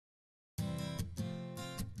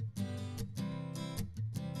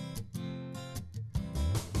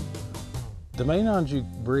The Maine-Anjou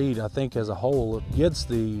breed, I think, as a whole, gets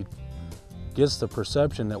the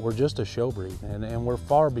perception that we're just a show breed, and we're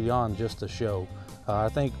far beyond just a show. I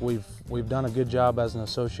think we've done a good job as an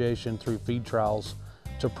association through feed trials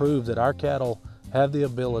to prove that our cattle have the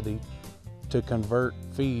ability to convert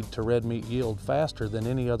feed to red meat yield faster than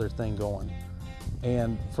any other thing going.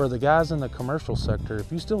 And for the guys in the commercial sector,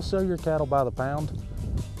 if you still sell your cattle by the pound,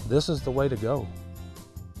 this is the way to go.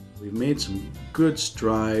 We've made some good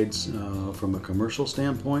strides from a commercial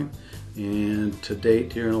standpoint, and to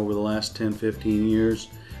date here and over the last 10-15 years,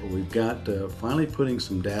 we've got finally putting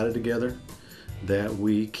some data together that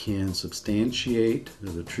we can substantiate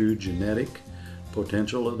the true genetic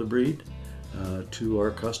potential of the breed to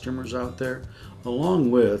our customers out there.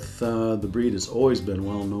 Along with, the breed has always been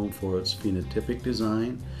well known for its phenotypic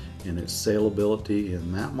design and its saleability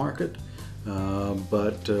in that market,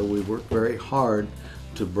 but we worked very hard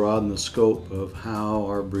to broaden the scope of how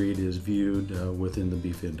our breed is viewed within the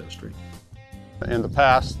beef industry. In the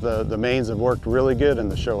past, the Maines have worked really good in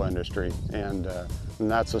the show industry, and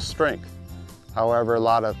that's a strength. However, a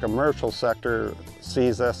lot of commercial sector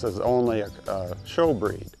sees us as only a show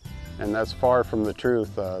breed, and that's far from the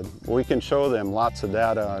truth. We can show them lots of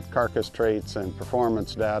data, carcass traits and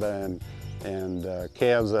performance data, and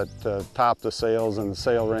calves that top the sales and the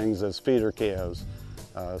sale rings as feeder calves.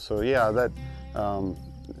 So yeah,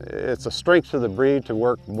 it's a strength to the breed to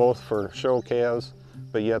work both for show calves,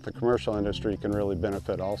 but yet the commercial industry can really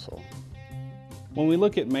benefit also. When we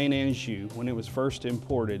look at Maine-Anjou, when it was first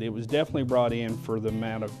imported, it was definitely brought in for the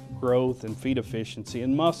amount of growth and feed efficiency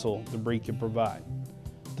and muscle the breed could provide.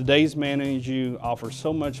 Today's Maine-Anjou offers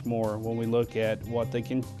so much more when we look at what they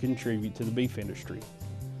can contribute to the beef industry.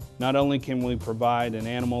 Not only can we provide an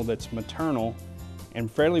animal that's maternal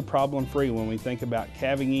and fairly problem-free when we think about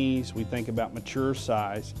calving ease, we think about mature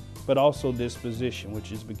size, but also disposition,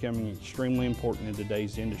 which is becoming extremely important in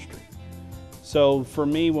today's industry. So for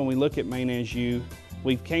me, when we look at Maine-Anjou,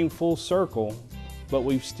 we've came full circle, but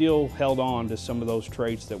we've still held on to some of those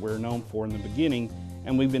traits that we're known for in the beginning,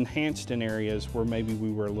 and we've enhanced in areas where maybe we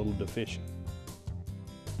were a little deficient.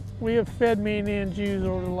 We have fed Maine-Anjous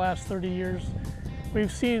over the last 30 years.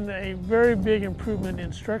 We've seen a very big improvement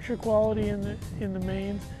in structure quality in the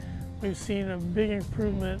mains. We've seen a big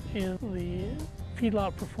improvement in the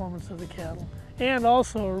feedlot performance of the cattle, and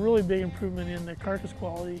also a really big improvement in the carcass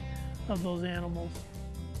quality of those animals.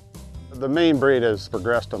 The Maine breed has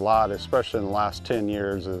progressed a lot, especially in the last 10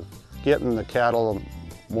 years, of getting the cattle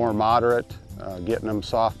more moderate, getting them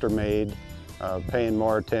softer made, paying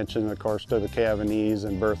more attention, of course, to the calving ease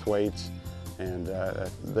and birth weights, and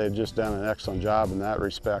they've just done an excellent job in that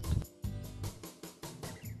respect.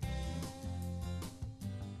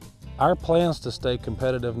 Our plans to stay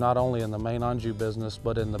competitive not only in the Maine-Anjou business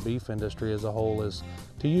but in the beef industry as a whole is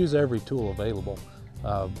to use every tool available.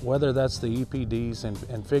 Whether that's the EPDs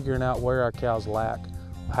and figuring out where our cows lack,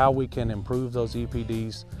 how we can improve those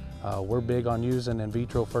EPDs. We're big on using in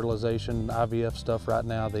vitro fertilization, IVF stuff right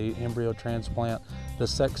now, the embryo transplant. The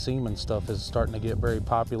sex semen stuff is starting to get very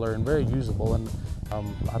popular and very usable, and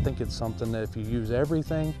I think it's something that if you use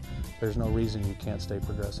everything, there's no reason you can't stay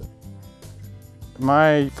progressive.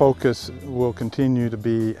 My focus will continue to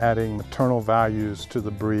be adding maternal values to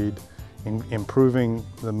the breed, improving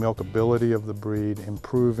the milkability of the breed,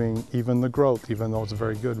 improving even the growth, even though it's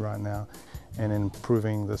very good right now, and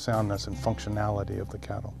improving the soundness and functionality of the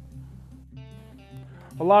cattle.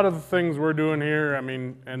 A lot of the things we're doing here, I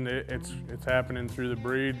mean, and it's happening through the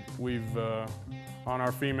breed. We've, on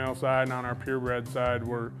our female side and on our purebred side,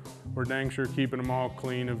 we're dang sure keeping them all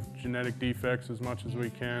clean of genetic defects as much as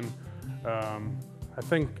we can. I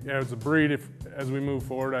think as a breed, as we move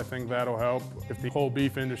forward, I think that'll help. If the whole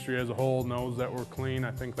beef industry as a whole knows that we're clean,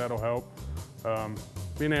 I think that'll help.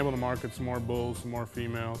 Being able to market some more bulls, some more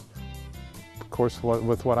females. Of course,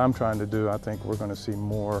 with what I'm trying to do, I think we're going to see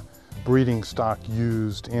more breeding stock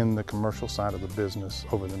used in the commercial side of the business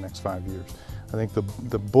over the next 5 years. I think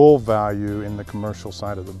the bull value in the commercial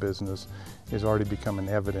side of the business is already becoming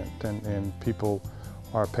evident, and people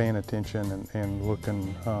are paying attention and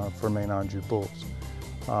looking for Maine-Anjou bulls.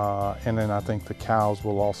 And then I think the cows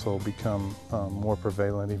will also become more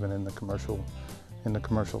prevalent even in the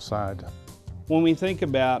commercial side. When we think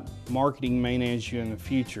about marketing Maine-Anjou in the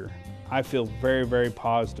future, I feel very, very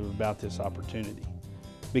positive about this opportunity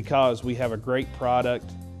because we have a great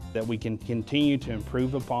product that we can continue to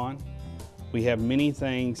improve upon. We have many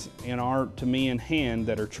things to me in hand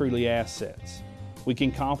that are truly assets. We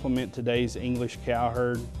can complement today's English cow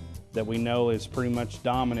herd that we know is pretty much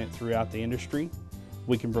dominant throughout the industry.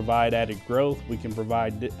 We can provide added growth, we can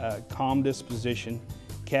provide calm disposition,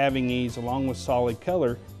 calving ease, along with solid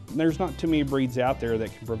color There's not too many breeds out there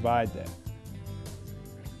that can provide that.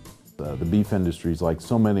 The beef industry is like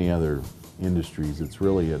so many other industries. It's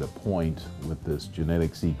really at a point with this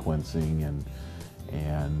genetic sequencing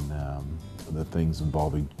and the things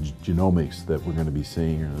involving genomics that we're going to be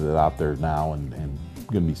seeing, or that out there now and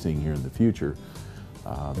going to be seeing here in the future.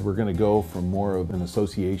 We're going to go from more of an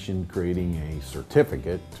association creating a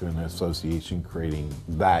certificate to an association creating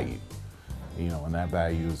value. And that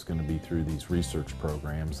value is going to be through these research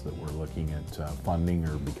programs that we're looking at funding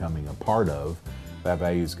or becoming a part of. That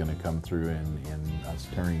value is going to come through in us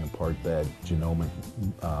tearing apart that genomic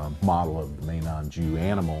model of the Maine-Anjou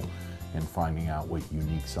animal and finding out what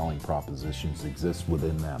unique selling propositions exist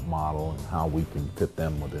within that model and how we can fit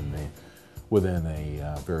them within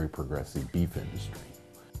a very progressive beef industry.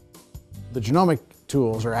 The genomic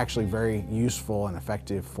tools are actually very useful and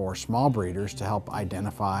effective for small breeders to help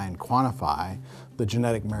identify and quantify the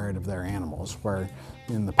genetic merit of their animals, where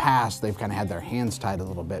in the past they've kind of had their hands tied a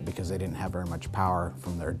little bit because they didn't have very much power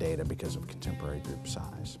from their data because of contemporary group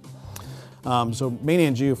size. So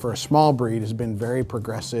Maine-Anjou for a small breed has been very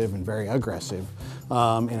progressive and very aggressive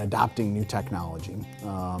in adopting new technology,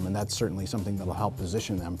 and that's certainly something that will help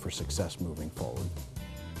position them for success moving forward.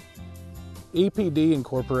 EPD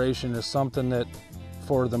incorporation is something that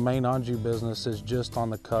for the Maine-Anjou business is just on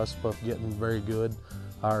the cusp of getting very good.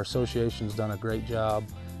 Our association's done a great job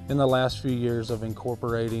in the last few years of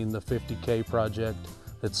incorporating the 50K project.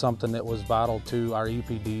 It's something that was vital to our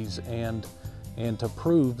EPDs and to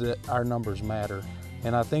prove that our numbers matter.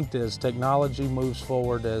 And I think that as technology moves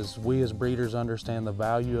forward, as we as breeders understand the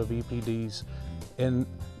value of EPDs, and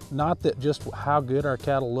not that just how good our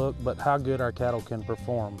cattle look, but how good our cattle can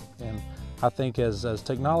perform. And I think as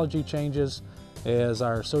technology changes, as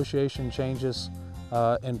our association changes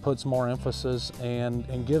and puts more emphasis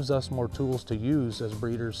and gives us more tools to use as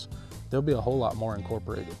breeders, there'll be a whole lot more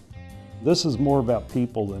incorporated. This is more about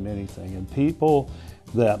people than anything, and people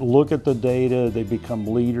that look at the data, they become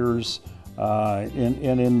leaders. And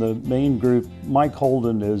in the Maine group, Mike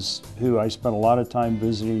Holden is who I spent a lot of time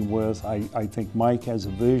visiting with. I think Mike has a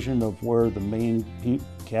vision of where the Maine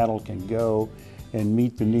cattle can go and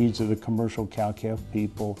meet the needs of the commercial cow-calf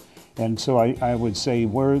people. And so I would say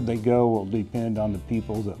where they go will depend on the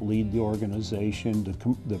people that lead the organization,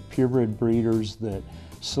 the purebred breeders that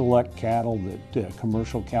select cattle that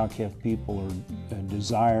commercial cow-calf people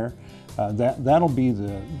desire. That'll be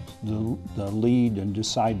the lead and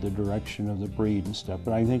decide the direction of the breed and stuff.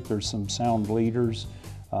 But I think there's some sound leaders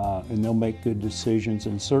and they'll make good decisions.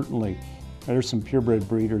 And certainly there's some purebred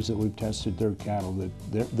breeders that we've tested their cattle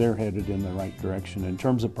that they're headed in the right direction in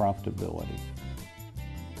terms of profitability.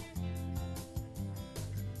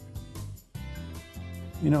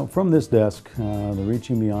 From this desk, the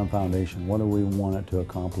Reaching Beyond Foundation, what do we want it to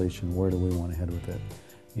accomplish and where do we want to head with it?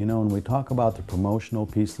 When we talk about the promotional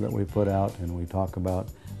piece that we put out, and we talk about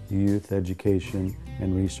youth education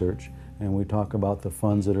and research, and we talk about the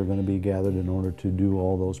funds that are going to be gathered in order to do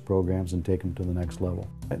all those programs and take them to the next level.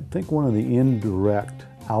 I think one of the indirect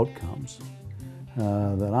outcomes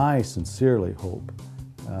that I sincerely hope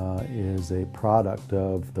is a product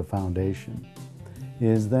of the foundation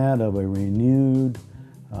is that of a renewed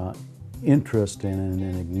interest and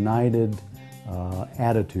an ignited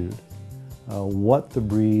attitude, what the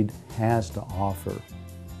breed has to offer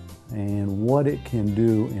and what it can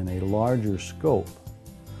do in a larger scope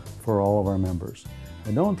for all of our members.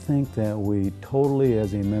 I don't think that we totally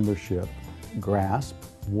as a membership grasp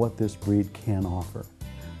what this breed can offer.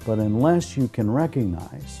 But unless you can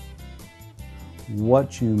recognize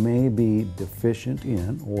what you may be deficient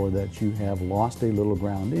in or that you have lost a little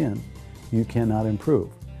ground in, you cannot improve.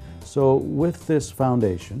 So with this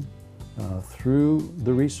foundation, through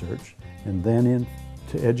the research and then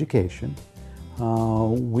into education,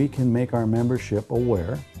 we can make our membership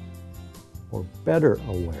aware, or better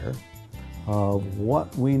aware, of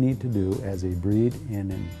what we need to do as a breed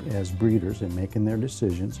and as breeders in making their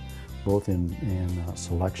decisions, both in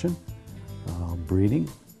selection, breeding,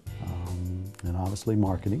 and obviously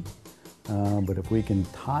marketing. But if we can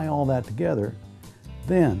tie all that together,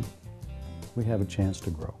 then we have a chance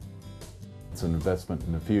to grow. It's an investment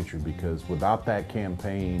in the future, because without that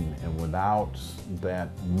campaign and without that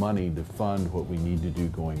money to fund what we need to do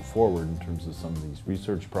going forward in terms of some of these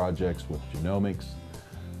research projects with genomics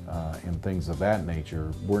and things of that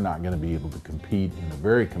nature, we're not going to be able to compete in a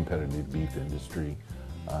very competitive beef industry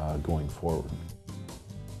going forward.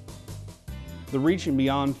 The Reaching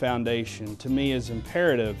Beyond Foundation, to me, is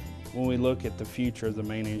imperative when we look at the future of the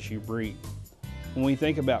Maine-Anjou breed. When we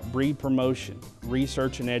think about breed promotion,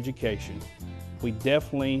 research, and education, we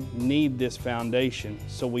definitely need this foundation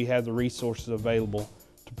so we have the resources available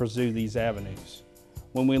to pursue these avenues.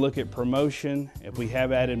 When we look at promotion, if we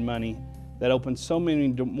have added money, that opens so many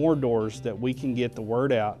more doors that we can get the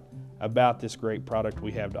word out about this great product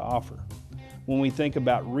we have to offer. When we think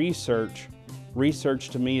about research, research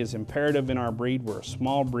to me is imperative in our breed. We're a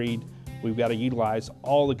small breed. We've got to utilize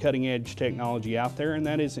all the cutting edge technology out there, and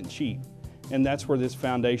that isn't cheap. And that's where this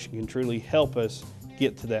foundation can truly help us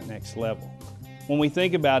get to that next level. When we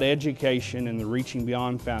think about education and the Reaching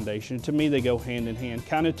Beyond Foundation, to me they go hand in hand,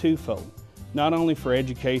 kind of twofold. Not only for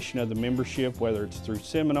education of the membership, whether it's through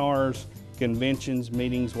seminars, conventions,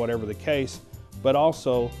 meetings, whatever the case, but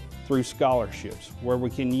also through scholarships, where we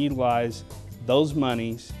can utilize those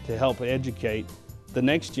monies to help educate the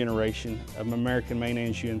next generation of American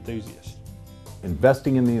Maine-Anjou enthusiasts.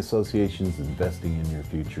 Investing in the association is investing in your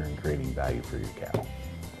future and creating value for your cattle.